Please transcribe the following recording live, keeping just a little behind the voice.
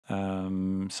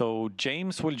So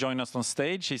James will join us on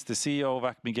stage. He's the CEO of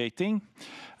Acme Gating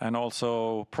and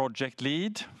also project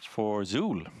lead for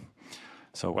Zuul.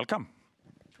 So welcome.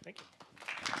 Thank you.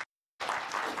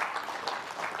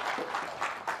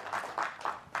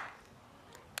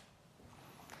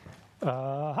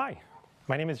 Hi,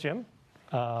 my name is Jim.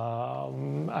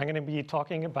 I'm going to be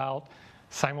talking about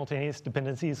simultaneous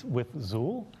dependencies with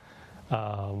Zuul.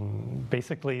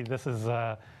 Basically, this is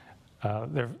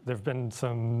there've been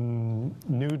some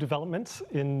new developments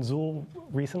in Zuul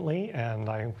recently, and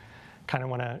I kind of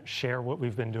want to share what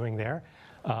we've been doing there.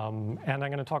 And I'm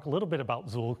going to talk a little bit about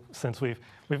Zuul, since we've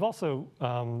also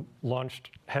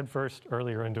launched headfirst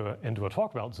earlier into a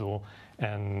talk about Zuul,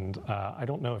 and I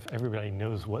don't know if everybody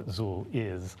knows what Zuul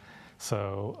is,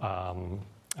 so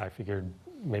I figured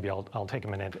maybe I'll take a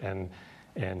minute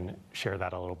and share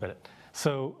that a little bit.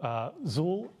 So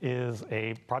Zuul is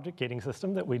a project gating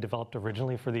system that we developed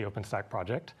originally for the OpenStack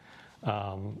project.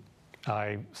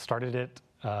 I started it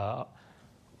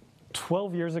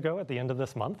 12 years ago at the end of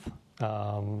this month.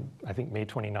 I think May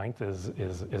 29th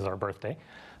is our birthday.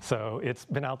 So it's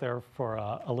been out there for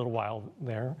a little while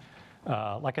there.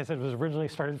 Like I said, it was originally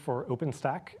started for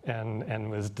OpenStack and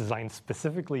was designed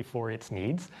specifically for its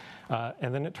needs.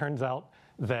 And then it turns out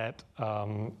that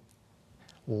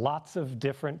lots of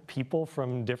different people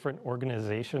from different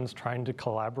organizations trying to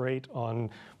collaborate on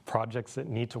projects that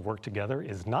need to work together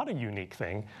is not a unique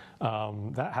thing.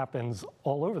 That happens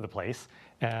all over the place,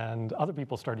 and other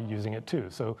people started using it too.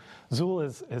 So Zuul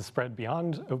is spread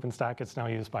beyond OpenStack. It's now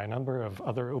used by a number of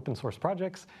other open source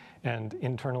projects and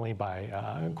internally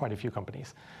by quite a few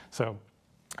companies. So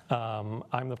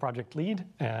I'm the project lead,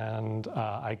 and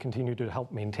I continue to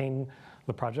help maintain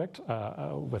the project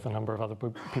with a number of other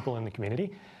people in the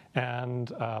community.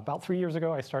 And about 3 years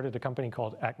ago, I started a company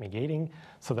called Acme Gating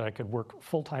so that I could work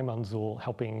full-time on Zuul,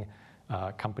 helping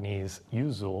companies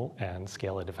use Zuul and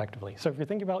scale it effectively. So if you're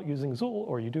thinking about using Zuul,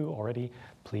 or you do already,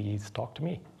 please talk to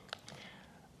me.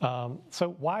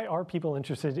 So why are people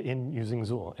interested in using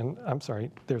Zuul? And I'm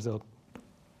sorry,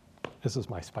 this is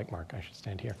my spike mark. I should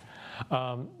stand here.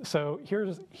 So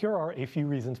here are a few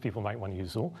reasons people might want to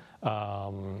use Zuul.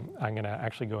 I'm going to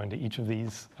actually go into each of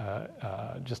these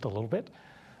just a little bit.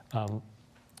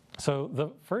 So the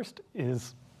first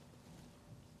is,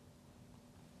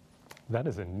 that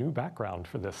is a new background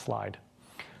for this slide.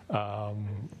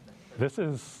 This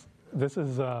is it's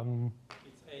AI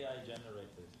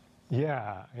generated.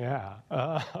 Yeah.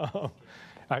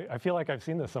 I feel like I've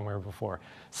seen this somewhere before.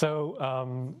 So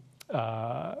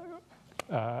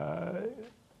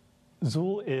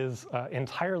Zuul is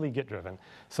entirely Git driven.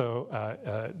 So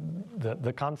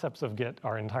the concepts of Git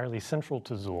are entirely central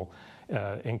to Zuul,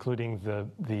 including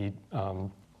the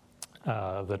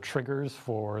triggers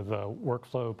for the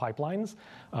workflow pipelines.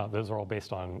 Those are all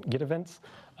based on Git events.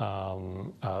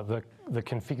 The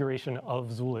configuration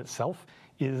of Zuul itself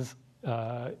is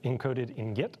encoded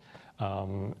in Git.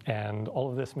 And all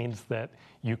of this means that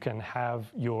you can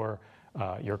have your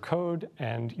code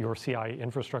and your CI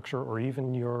infrastructure, or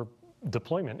even your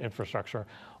deployment infrastructure,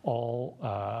 all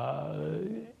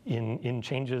in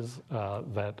changes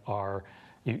that are,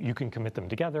 you can commit them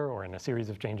together or in a series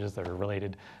of changes that are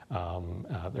related.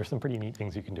 There's some pretty neat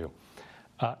things you can do.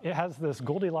 It has this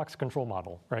Goldilocks control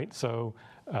model, right? So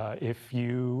if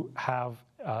you have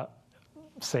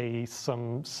say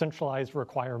some centralized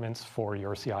requirements for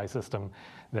your CI system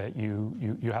that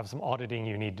you have some auditing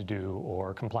you need to do,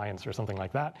 or compliance or something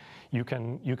like that, you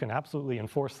can absolutely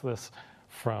enforce this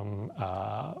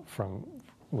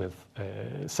with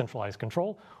centralized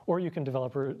control, or you can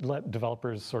let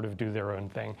developers sort of do their own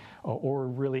thing, or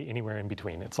really anywhere in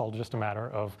between. It's all just a matter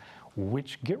of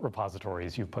which Git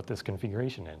repositories you put this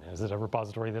configuration in. Is it a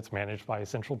repository that's managed by a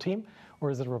central team, or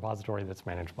is it a repository that's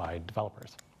managed by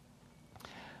developers?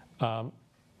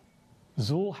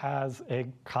 Zuul has a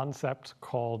concept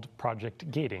called project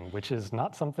gating, which is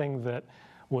not something that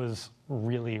was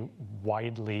really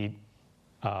widely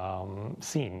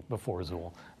seen before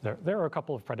Zuul. There are a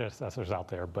couple of predecessors out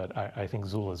there, but I think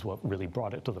Zuul is what really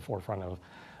brought it to the forefront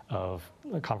of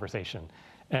the conversation.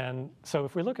 And so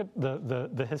if we look at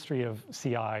the history of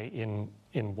CI in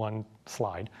one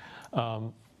slide,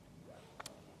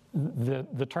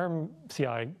 the term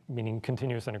CI, meaning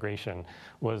continuous integration,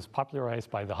 was popularized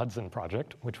by the Hudson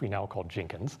project, which we now call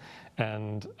Jenkins.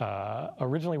 And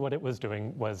originally what it was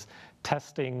doing was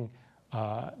testing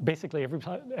basically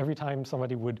every time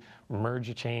somebody would merge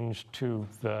a change to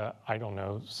the, I don't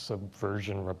know,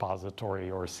 Subversion repository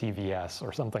or CVS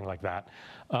or something like that,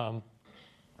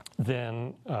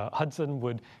 then Hudson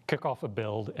would kick off a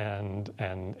build and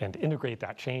integrate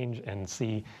that change and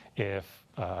see if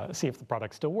the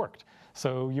product still worked.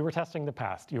 So you were testing the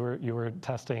past. You were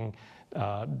testing,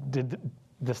 did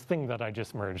this thing that I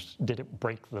just merged, did it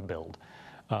break the build?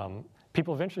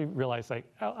 People eventually realized, like,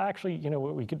 oh, actually, you know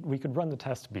what, we could run the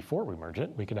test before we merge it.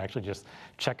 We could actually just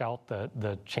check out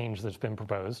the change that's been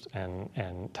proposed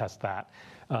and test that.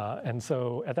 And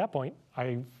so at that point,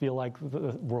 I feel like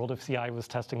the world of CI was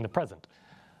testing the present.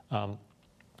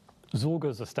 Zuul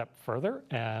goes a step further,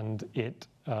 and it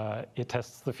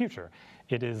tests the future.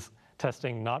 It is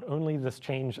testing not only this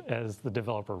change as the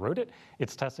developer wrote it,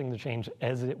 it's testing the change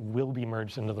as it will be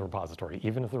merged into the repository,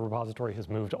 even if the repository has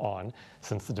moved on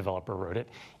since the developer wrote it,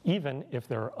 even if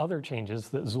there are other changes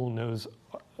that Zuul knows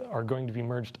are going to be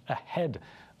merged ahead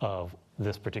of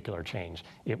this particular change.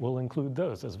 It will include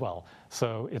those as well.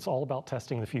 So it's all about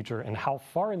testing the future, and how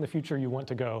far in the future you want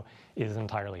to go is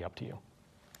entirely up to you.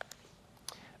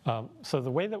 So the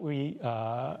way that we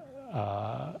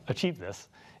achieve this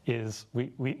is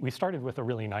we started with a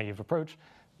really naive approach.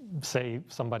 Say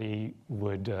somebody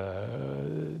would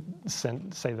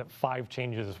say that 5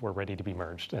 changes were ready to be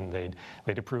merged, and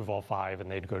they'd approve all 5,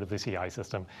 and they'd go to the CI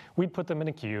system. We'd put them in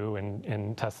a queue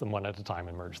and test them one at a time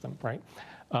and merge them, right?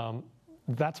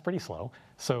 That's pretty slow.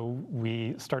 So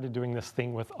we started doing this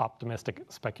thing with optimistic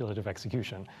speculative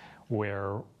execution,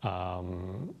 where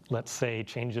let's say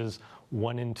changes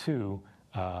 1 and 2,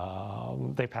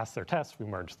 they passed their test, we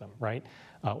merged them, right?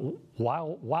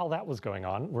 While that was going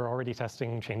on, we're already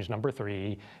testing change number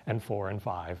 3 and 4 and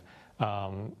 5.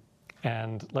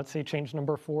 And let's say change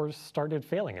number 4 started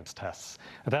failing its tests.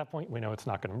 At that point, we know it's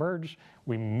not going to merge.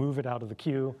 We move it out of the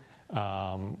queue.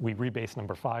 We rebase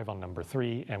number 5 on number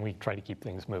 3, and we try to keep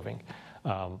things moving.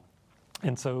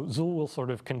 And so Zuul will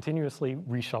sort of continuously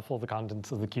reshuffle the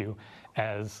contents of the queue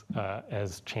as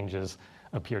changes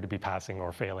appear to be passing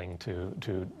or failing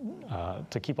to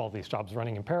keep all these jobs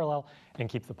running in parallel and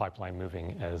keep the pipeline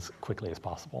moving as quickly as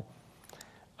possible.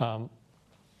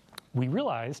 We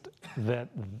realized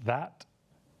that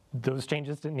those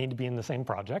changes didn't need to be in the same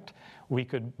project. We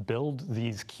could build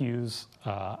these queues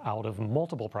out of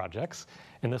multiple projects,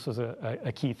 and this was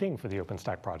a key thing for the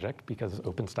OpenStack project, because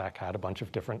OpenStack had a bunch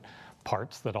of different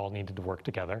parts that all needed to work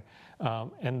together.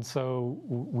 And so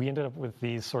we ended up with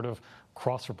these sort of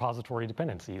cross-repository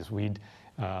dependencies. We'd,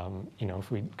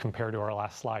 if we compare to our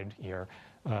last slide here,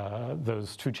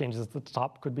 those 2 changes at the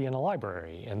top could be in a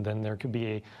library, and then there could be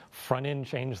a front-end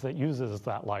change that uses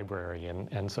that library,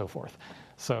 and so forth.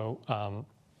 So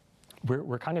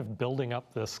we're kind of building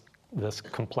up this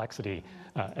complexity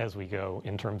as we go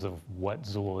in terms of what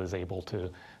Zuul is able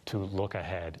to look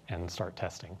ahead and start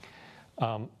testing.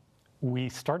 We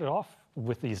started off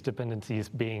with these dependencies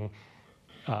being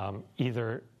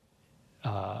either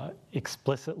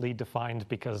explicitly defined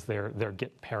because they're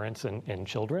Git parents and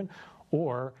children,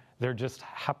 or they're just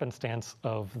happenstance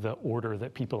of the order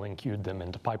that people enqueued them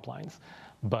into pipelines.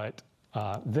 But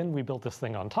then we built this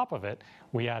thing on top of it.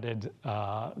 We added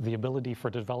the ability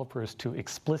for developers to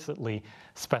explicitly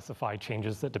specify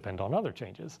changes that depend on other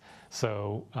changes.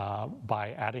 So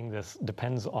by adding this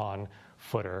depends on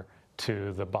footer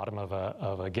to the bottom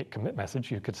of a Git commit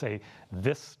message, you could say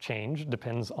this change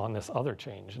depends on this other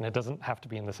change, and it doesn't have to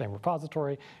be in the same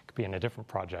repository. It could be in a different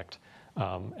project,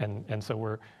 and so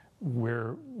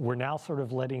we're now sort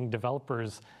of letting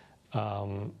developers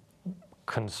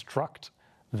construct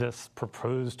this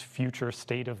proposed future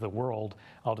state of the world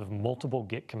out of multiple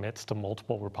Git commits to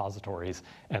multiple repositories,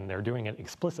 and they're doing it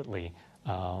explicitly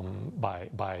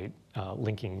by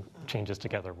linking changes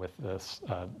together with this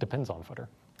depends on footer.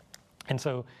 And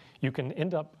so you can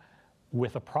end up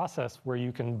with a process where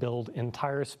you can build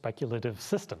entire speculative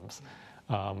systems.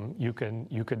 You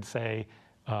could say,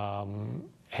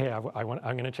 hey, I'm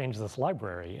going to change this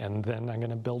library, and then I'm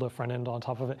going to build a front end on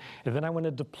top of it, and then I want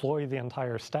to deploy the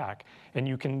entire stack. And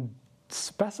you can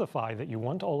specify that you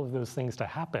want all of those things to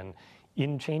happen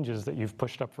in changes that you've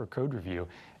pushed up for code review.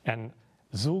 And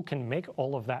Zuul can make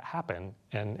all of that happen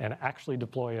and actually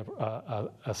deploy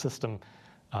a system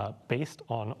based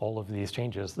on all of these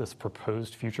changes, this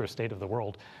proposed future state of the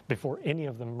world, before any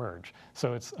of them merge.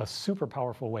 So it's a super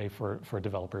powerful way for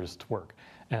developers to work.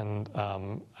 And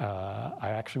I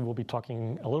actually will be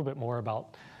talking a little bit more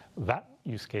about that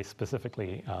use case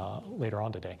specifically later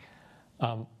on today.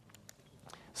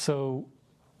 So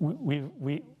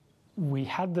we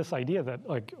had this idea that,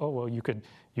 like, oh, well, you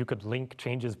could link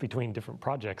changes between different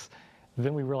projects.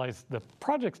 Then we realized the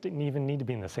projects didn't even need to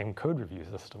be in the same code review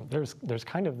system. There's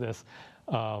kind of this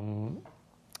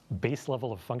base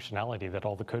level of functionality that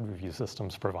all the code review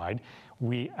systems provide,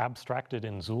 we abstracted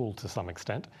in Zuul to some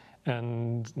extent,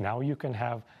 and now you can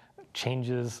have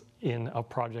changes in a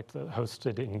project that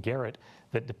hosted in Gerrit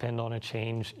that depend on a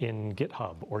change in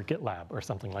GitHub or GitLab or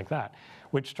something like that,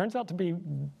 which turns out to be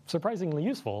surprisingly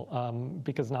useful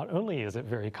because not only is it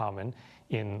very common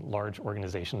in large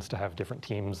organizations to have different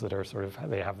teams that are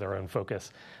they have their own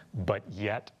focus, but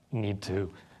yet need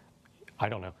to, I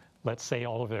don't know, let's say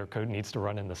all of their code needs to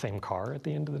run in the same car at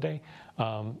the end of the day.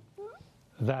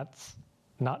 That's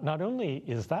not only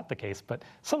is that the case, but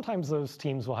sometimes those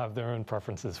teams will have their own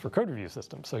preferences for code review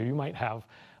systems. So you might have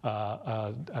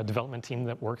a development team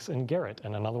that works in Gerrit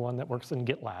and another one that works in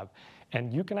GitLab.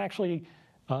 And you can actually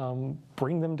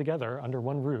bring them together under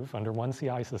one roof, under one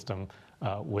CI system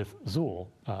with Zuul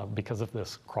because of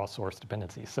this cross-source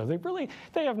dependency. So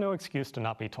they have no excuse to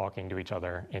not be talking to each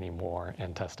other anymore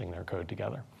and testing their code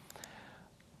together.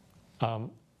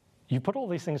 You put all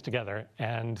these things together,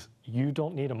 and you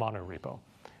don't need a monorepo.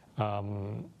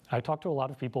 I talk to a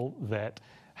lot of people that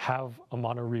have a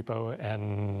monorepo,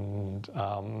 and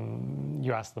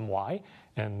you ask them why,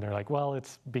 and they're like, well,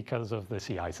 it's because of the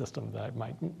CI system. That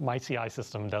my CI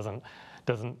system doesn't,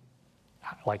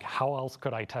 like, how else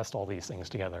could I test all these things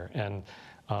together? And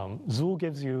Zuul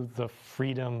gives you the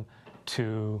freedom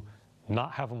to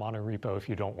not have a monorepo if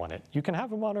you don't want it. You can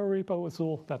have a monorepo with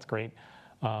Zuul, that's great.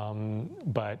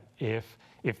 But if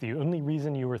the only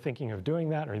reason you were thinking of doing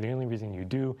that, or the only reason you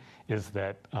do, is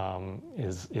that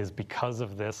is because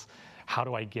of this, how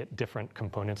do I get different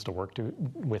components to work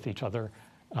with each other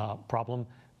problem,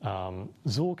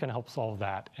 Zuul can help solve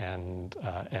that. And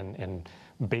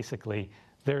basically,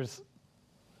 there's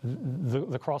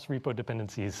the cross repo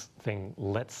dependencies thing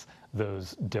lets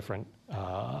those different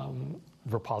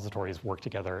repositories work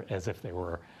together as if they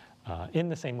were in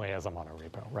the same way as a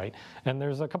monorepo, right? And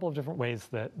there's a couple of different ways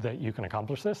that you can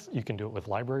accomplish this. You can do it with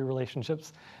library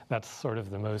relationships. That's sort of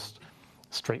the most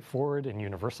straightforward and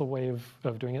universal way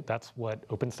of doing it. That's what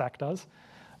OpenStack does.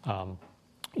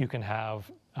 You can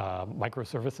have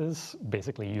microservices,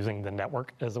 basically using the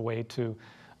network as a way to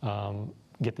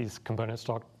get these components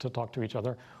to talk to each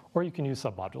other, or you can use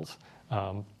submodules.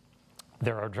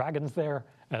 There are dragons there,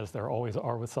 as there always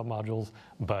are with submodules,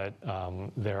 but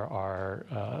there are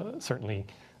certainly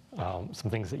some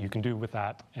things that you can do with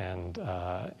that, and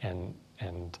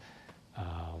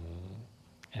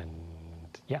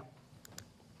yeah.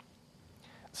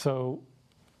 So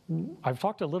I've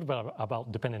talked a little bit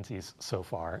about dependencies so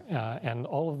far, and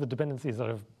all of the dependencies that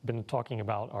I've been talking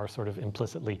about are sort of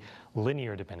implicitly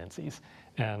linear dependencies,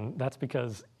 and that's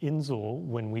because in Zuul,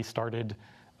 when we started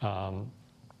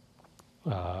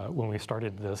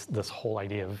this whole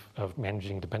idea of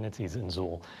managing dependencies in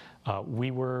Zuul,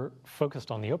 we were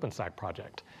focused on the OpenStack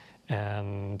project.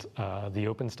 And the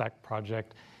OpenStack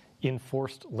project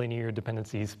enforced linear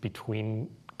dependencies between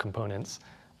components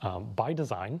by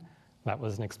design. That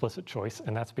was an explicit choice,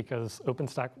 and that's because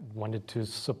OpenStack wanted to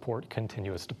support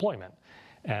continuous deployment.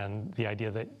 And the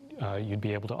idea that you'd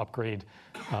be able to upgrade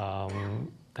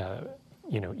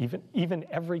even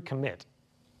every commit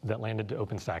that landed to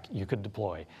OpenStack, you could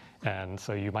deploy. And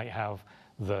so you might have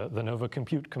the Nova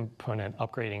Compute component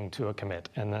upgrading to a commit,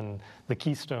 and then the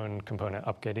Keystone component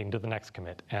upgrading to the next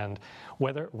commit. And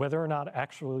whether or not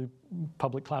actually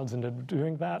public clouds ended up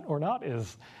doing that or not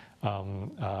is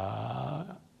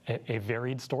a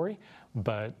varied story,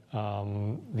 but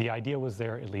the idea was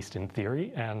there, at least in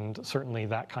theory, and certainly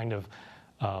that kind of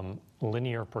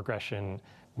linear progression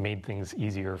made things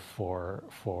easier for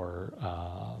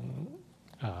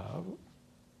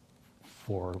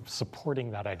supporting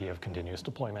that idea of continuous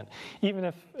deployment. Even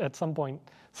if at some point,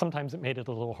 sometimes it made it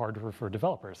a little harder for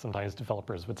developers. Sometimes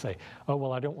developers would say, oh,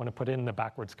 well, I don't want to put in the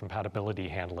backwards compatibility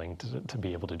handling to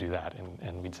be able to do that.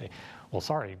 And we'd say, well,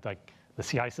 sorry, like the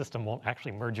CI system won't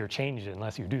actually merge your change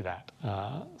unless you do that.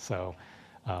 So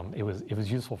it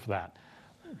was useful for that.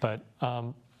 But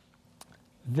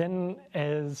then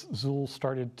as Zuul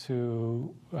started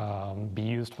to be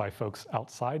used by folks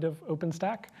outside of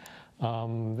OpenStack,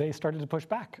 they started to push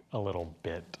back a little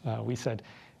bit. We said,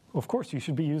 of course, you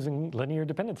should be using linear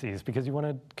dependencies because you want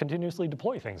to continuously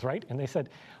deploy things, right? And they said,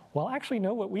 well, actually,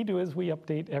 no, what we do is we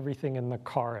update everything in the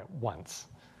car at once.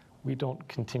 We don't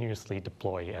continuously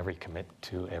deploy every commit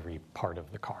to every part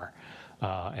of the car.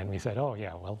 And we said, oh,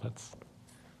 yeah, well,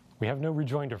 we have no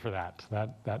rejoinder for that.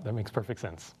 That makes perfect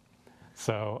sense.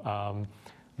 So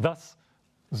thus,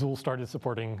 Zuul started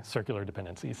supporting circular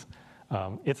dependencies.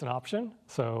 It's an option,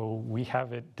 so we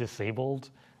have it disabled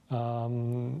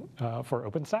for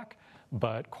OpenStack,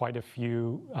 but quite a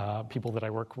few people that I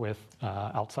work with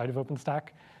outside of OpenStack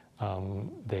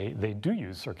they do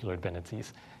use circular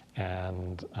dependencies,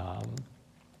 and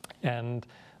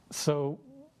so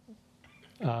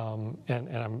I'm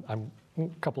a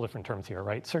couple different terms here,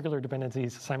 right? Circular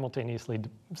dependencies, simultaneous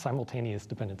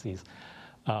dependencies.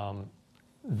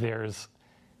 There's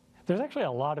actually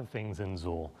a lot of things in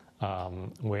Zuul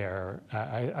where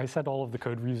I said all of the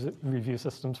code review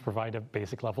systems provide a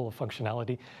basic level of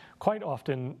functionality. Quite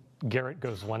often, Gerrit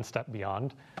goes one step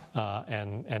beyond,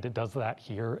 and it does that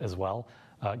here as well.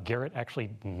 Gerrit actually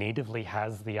natively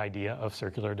has the idea of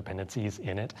circular dependencies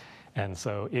in it. And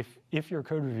so if your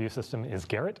code review system is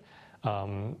Gerrit,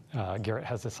 Gerrit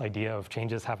has this idea of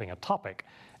changes having a topic.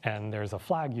 And there's a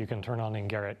flag you can turn on in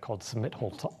Gerrit called submit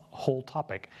whole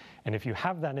topic. And if you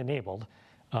have that enabled,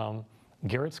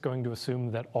 Gerrit's going to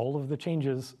assume that all of the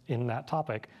changes in that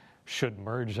topic should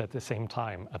merge at the same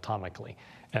time atomically.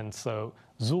 And so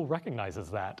Zuul recognizes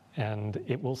that, and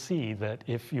it will see that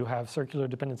if you have circular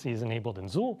dependencies enabled in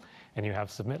Zuul and you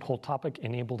have submit whole topic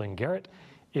enabled in Gerrit,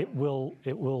 it will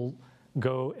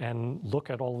go and look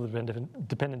at all of the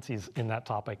dependencies in that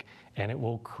topic, and it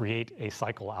will create a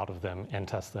cycle out of them and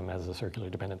test them as a circular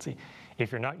dependency. If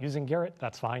you're not using Gerrit,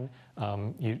 that's fine.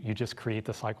 You just create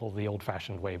the cycle the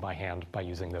old-fashioned way by hand by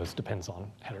using those depends on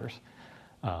headers.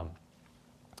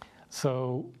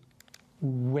 So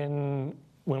when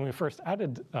we first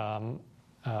added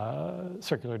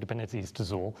circular dependencies to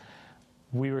Zuul,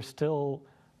 we were still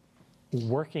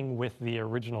working with the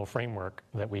original framework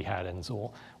that we had in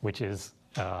Zuul, which is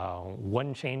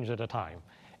one change at a time.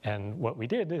 And what we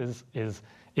did is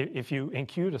if you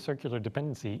enqueued a circular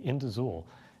dependency into Zuul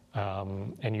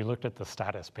and you looked at the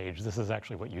status page, this is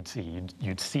actually what you'd see.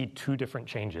 You'd see two different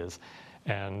changes,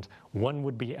 and one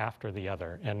would be after the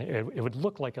other. And it would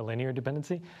look like a linear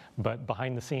dependency, but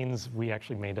behind the scenes, we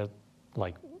actually made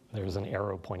there's an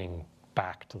arrow pointing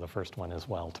back to the first one as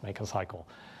well to make a cycle.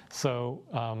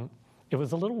 So it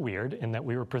was a little weird in that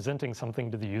we were presenting something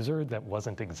to the user that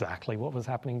wasn't exactly what was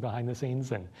happening behind the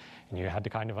scenes, and you had to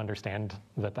kind of understand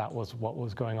that that was what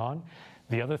was going on.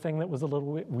 The other thing that was a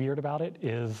little bit weird about it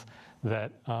is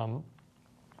that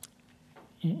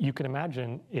you can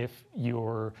imagine if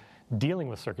you're dealing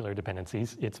with circular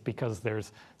dependencies, it's because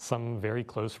there's some very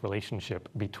close relationship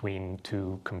between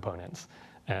two components.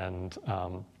 And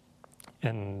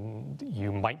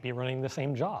you might be running the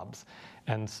same jobs.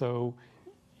 And so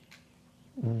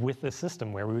with this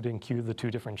system where we would enqueue the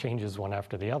two different changes one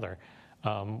after the other,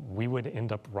 we would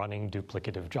end up running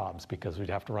duplicative jobs because we'd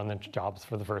have to run the jobs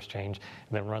for the first change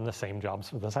and then run the same jobs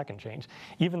for the second change.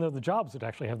 Even though the jobs would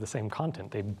actually have the same content,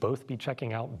 they'd both be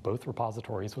checking out both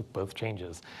repositories with both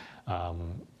changes.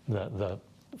 The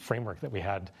framework that we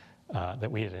had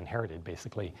inherited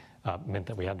basically meant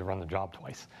that we had to run the job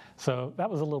twice. So that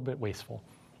was a little bit wasteful.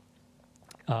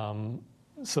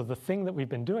 So the thing that we've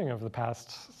been doing over the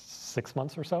past 6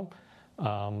 months or so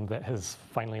that has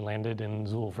finally landed in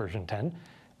Zuul version 10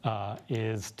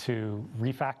 is to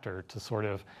refactor to sort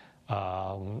of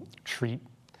treat.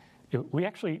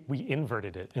 We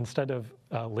inverted it. Instead of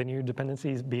linear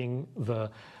dependencies being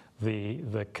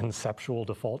the conceptual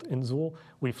default in Zuul,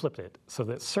 we flipped it so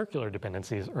that circular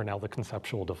dependencies are now the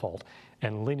conceptual default,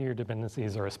 and linear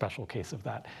dependencies are a special case of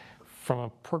that. From a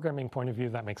programming point of view,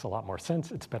 that makes a lot more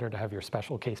sense. It's better to have your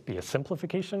special case be a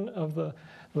simplification of the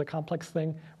complex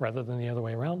thing rather than the other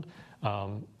way around.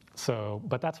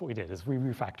 But that's what we did, is we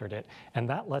refactored it. And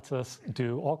that lets us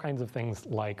do all kinds of things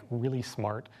like really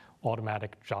smart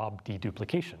automatic job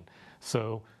deduplication.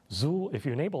 So Zuul, if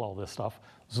you enable all this stuff,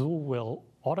 Zuul will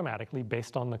automatically,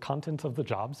 based on the content of the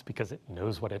jobs, because it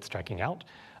knows what it's checking out,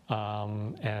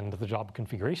 and the job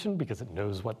configuration, because it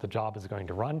knows what the job is going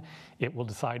to run, it will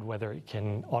decide whether it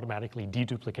can automatically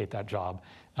deduplicate that job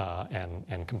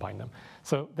and combine them.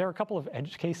 So there are a couple of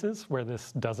edge cases where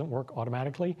this doesn't work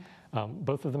automatically.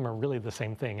 Both of them are really the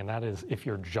same thing, and that is if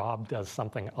your job does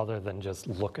something other than just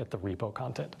look at the repo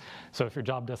content. So if your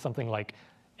job does something like,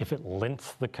 if it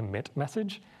lints the commit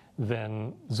message,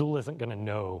 then Zuul isn't going to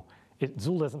know.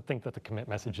 Zuul doesn't think that the commit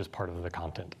message is part of the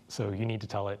content. So you need to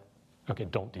tell it, okay,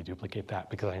 don't deduplicate that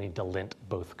because I need to lint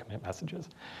both commit messages.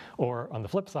 Or on the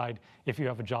flip side, if you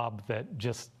have a job that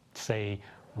just, say,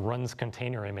 runs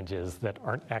container images that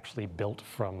aren't actually built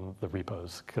from the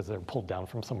repos because they're pulled down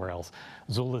from somewhere else,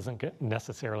 Zuul isn't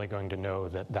necessarily going to know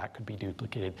that that could be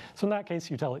duplicated. So in that case,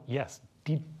 you tell it, yes,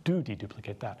 do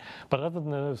deduplicate that. But other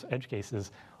than those edge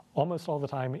cases, almost all the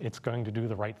time, it's going to do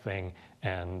the right thing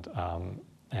and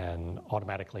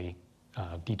automatically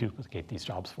deduplicate these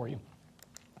jobs for you.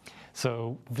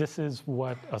 So this is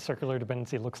what a circular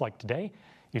dependency looks like today.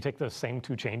 You take those same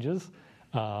two changes,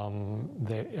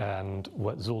 And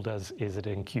what Zuul does is it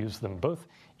enqueues them both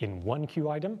in one queue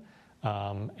item,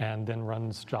 and then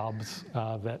runs jobs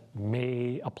that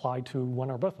may apply to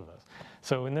one or both of those.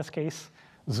 So in this case,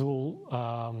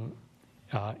 Zuul,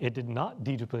 it did not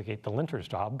deduplicate the linter's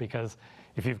job, because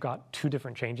if you've got two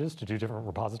different changes to two different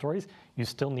repositories, you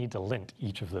still need to lint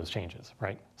each of those changes,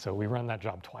 right? So we run that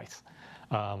job twice.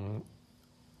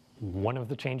 One of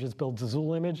the changes builds a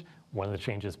Zuul image, one of the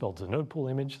changes builds a node pool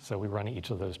image, so we run each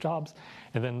of those jobs.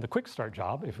 And then the quick start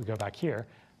job, if we go back here,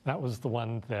 that was the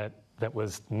one that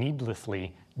was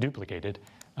needlessly duplicated.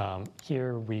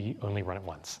 Here we only run it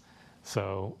once.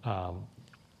 So,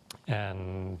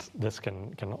 and this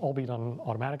can all be done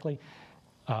automatically.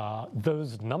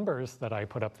 Those numbers that I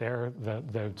put up there,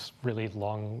 those really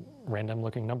long random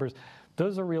looking numbers,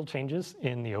 those are real changes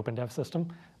in the OpenDev system.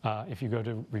 If you go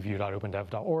to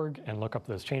review.opendev.org and look up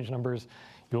those change numbers,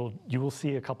 you will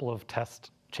see a couple of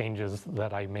test changes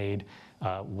that I made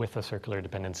with a circular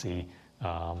dependency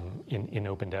in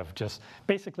OpenDev, just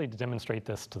basically to demonstrate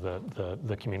this to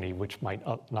the community, which might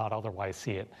not otherwise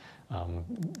see it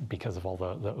because of all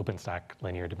the OpenStack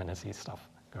linear dependency stuff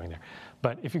going there.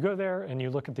 But if you go there and you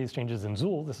look at these changes in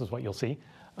Zuul, this is what you'll see.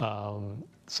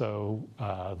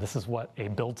 This is what a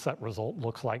build set result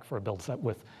looks like for a build set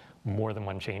with more than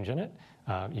one change in it.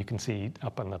 You can see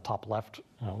up on the top left,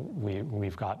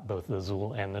 we've got both the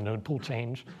Zuul and the node pool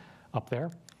change up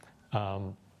there.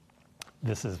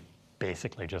 This is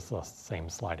basically just the same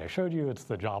slide I showed you. It's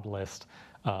the job list.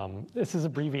 This is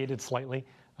abbreviated slightly.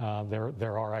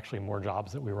 There are actually more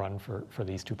jobs that we run for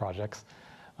these two projects,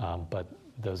 but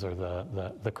those are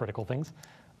the critical things.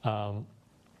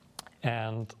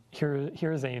 And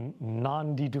here's a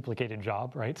non-deduplicated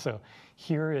job, right? So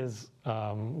here is,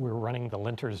 we're running the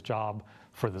linter's job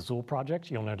for the Zuul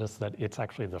project. You'll notice that it's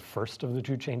actually the first of the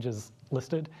two changes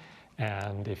listed.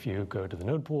 And if you go to the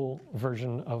node pool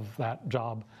version of that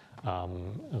job,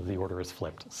 the order is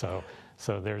flipped. So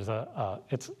there's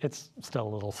it's still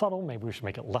a little subtle. Maybe we should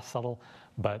make it less subtle,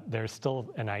 but there's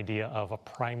still an idea of a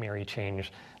primary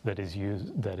change that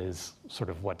is sort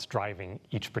of what's driving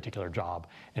each particular job.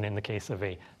 And in the case of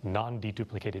a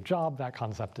non-deduplicated job, that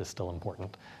concept is still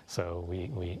important. So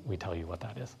we tell you what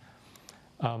that is.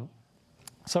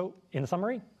 So in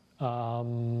summary,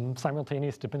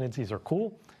 simultaneous dependencies are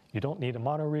cool. You don't need a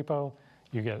monorepo.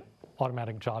 You get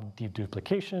automatic job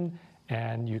deduplication,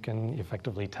 and you can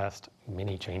effectively test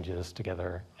many changes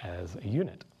together as a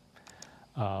unit.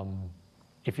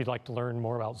 If you'd like to learn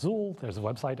more about Zuul, there's a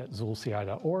website at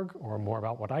zuulci.org, or more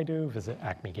about what I do, visit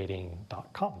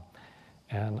acmegating.com.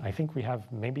 And I think we have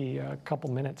maybe a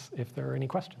couple minutes if there are any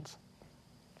questions.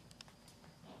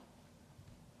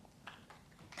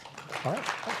 All right,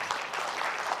 thanks.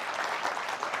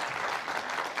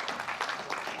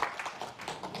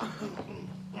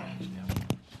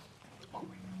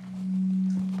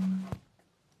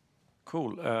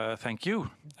 Cool, thank you.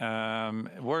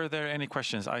 Were there any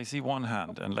questions? I see one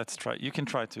hand, and let's try. You can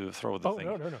try to throw the thing.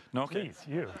 No. No, okay. Please,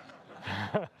 you.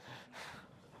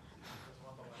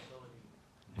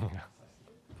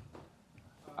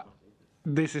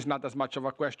 This is not as much of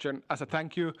a question as a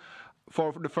thank you.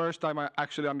 For the first time, I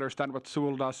actually understand what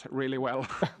Zuul does really well.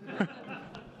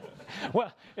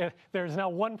 Well, there's now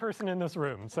one person in this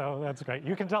room, so that's great.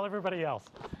 You can tell everybody else.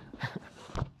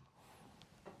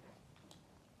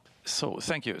 So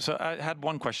thank you. So I had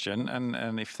one question,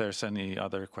 and if there's any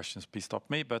other questions, please stop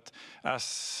me. But as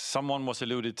someone was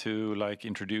alluded to, like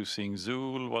introducing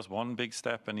Zuul was one big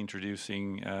step, and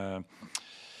introducing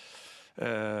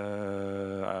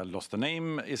I lost the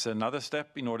name is another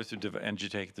step in order to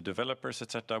educate the developers,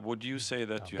 etc. Would you say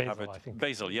that you Basil, have it? I think.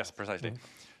 Basil, yes, precisely.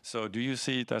 So do you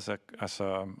see it as a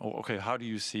okay? How do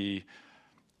you see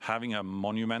having a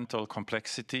monumental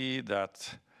complexity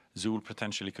that Zuul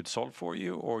potentially could solve for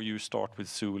you, or you start with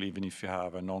Zuul even if you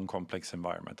have a non-complex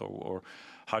environment, or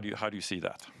how do you see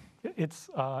that? It's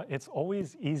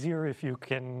always easier if you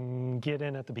can get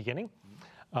in at the beginning.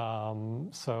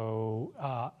 Zuul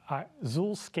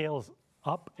scales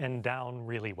up and down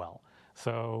really well.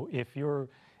 So if you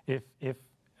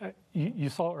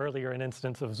saw earlier an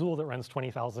instance of Zuul that runs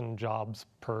 20,000 jobs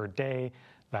per day,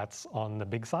 that's on the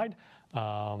big side.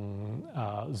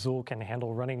 Zuul can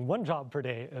handle running one job per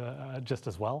day just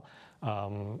as well.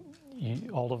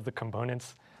 All of the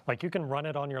components, like you can run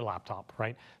it on your laptop,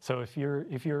 right? So if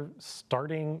you're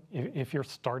starting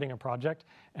a project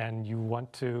and you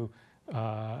want to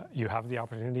you have the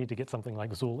opportunity to get something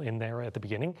like Zuul in there at the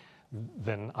beginning,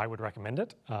 then I would recommend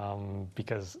it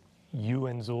because you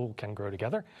and Zuul can grow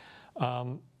together.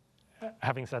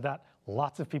 Having said that,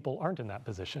 lots of people aren't in that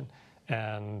position,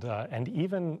 and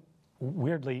even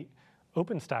weirdly,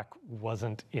 OpenStack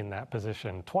wasn't in that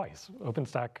position twice.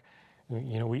 OpenStack,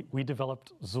 we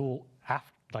developed Zuul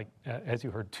as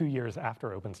you heard, 2 years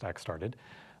after OpenStack started.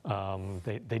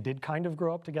 They did kind of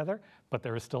grow up together, but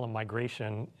there was still a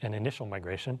migration, an initial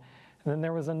migration. And then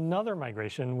there was another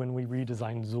migration when we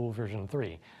redesigned Zuul version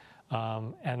 3. I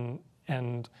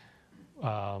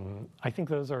think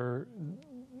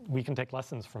we can take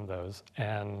lessons from those.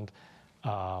 And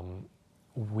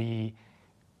we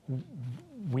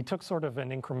took sort of an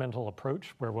incremental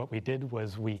approach where what we did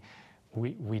was we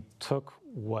took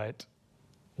what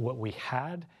we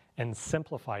had and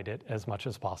simplified it as much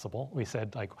as possible. We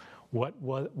said, like, what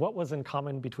was in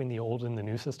common between the old and the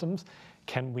new systems?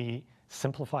 Can we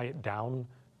simplify it down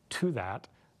to that,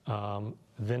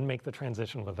 then make the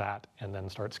transition with that, and then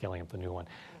start scaling up the new one?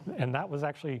 And that was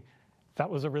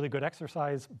a really good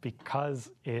exercise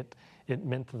because it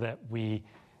meant that we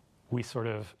sort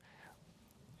of,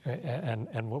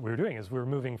 and what we were doing is we were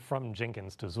moving from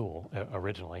Jenkins to Zuul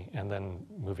originally, and then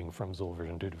moving from Zuul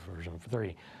version 2 to version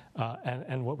 3.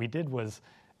 And what we did was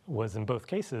in both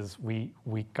cases, we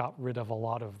got rid of a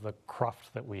lot of the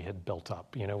cruft that we had built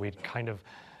up.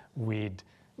 We'd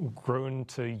grown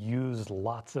to use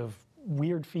lots of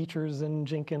weird features in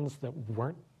Jenkins that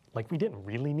we didn't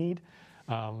really need.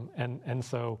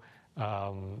 So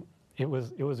it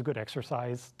was a good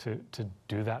exercise to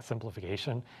do that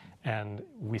simplification, and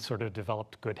we sort of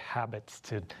developed good habits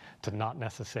to not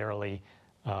necessarily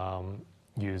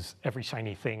use every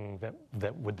shiny thing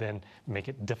that would then make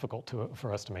it difficult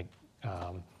for us to make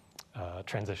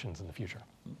transitions in the future.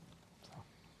 So.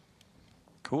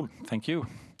 Cool, thank you.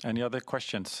 Any other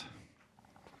questions?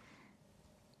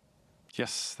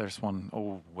 Yes, there's one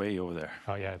way over there.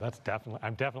 Oh yeah,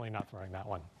 I'm definitely not throwing that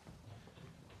one.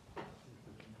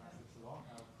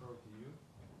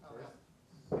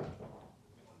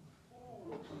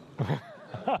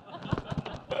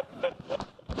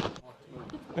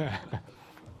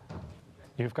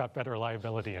 You've got better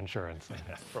liability insurance.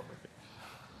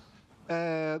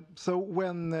 So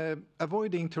when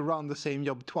avoiding to run the same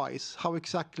job twice, how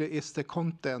exactly is the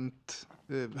content?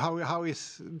 How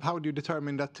do you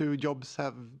determine that two jobs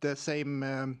have the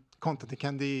same content?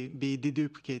 Can they be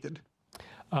deduplicated?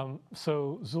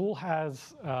 So Zuul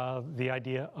has the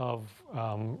idea of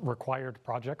required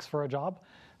projects for a job.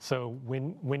 So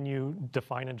when you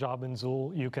define a job in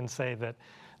Zuul, you can say that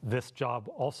this job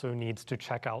also needs to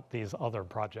check out these other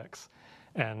projects.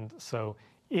 And so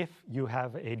if you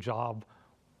have a job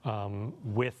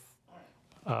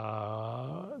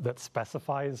that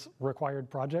specifies required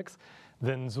projects,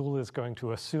 then Zuul is going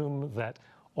to assume that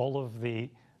all of the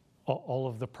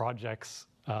projects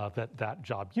that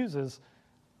job uses,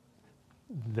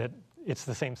 that it's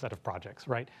the same set of projects,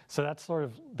 right? So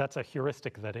that's a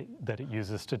heuristic that it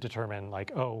uses to determine,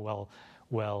 like, oh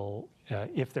well,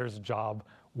 if there's a job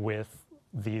with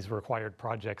these required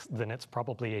projects, then it's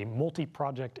probably a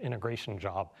multi-project integration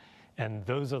job, and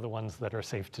those are the ones that are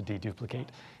safe to deduplicate.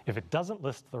 If it doesn't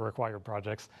list the required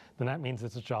projects, then that means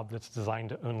it's a job that's designed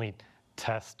to only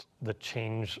test the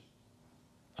change,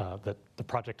 the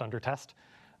project under test.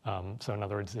 So in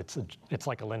other words, it's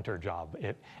like a linter job.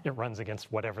 It runs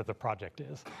against whatever the project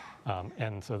is.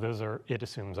 And so those it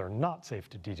assumes are not safe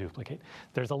to deduplicate.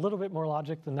 There's a little bit more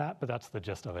logic than that, but that's the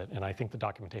gist of it. And I think the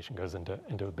documentation goes into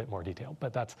a bit more detail.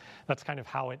 But that's kind of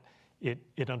how it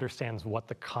understands what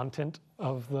the content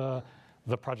of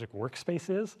the project workspace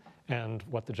is and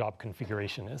what the job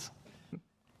configuration is.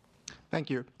 Thank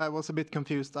you. I was a bit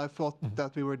confused. I thought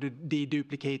that we were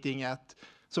deduplicating at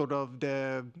sort of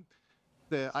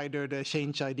either the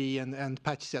change ID and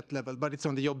patch set level, but it's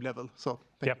on the job level. So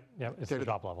Yep, it's the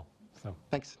job level. So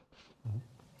thanks.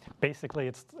 Basically,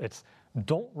 it's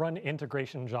don't run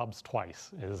integration jobs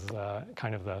twice is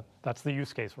kind of that's the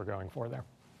use case we're going for there.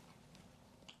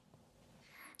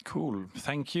 Cool,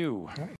 thank you.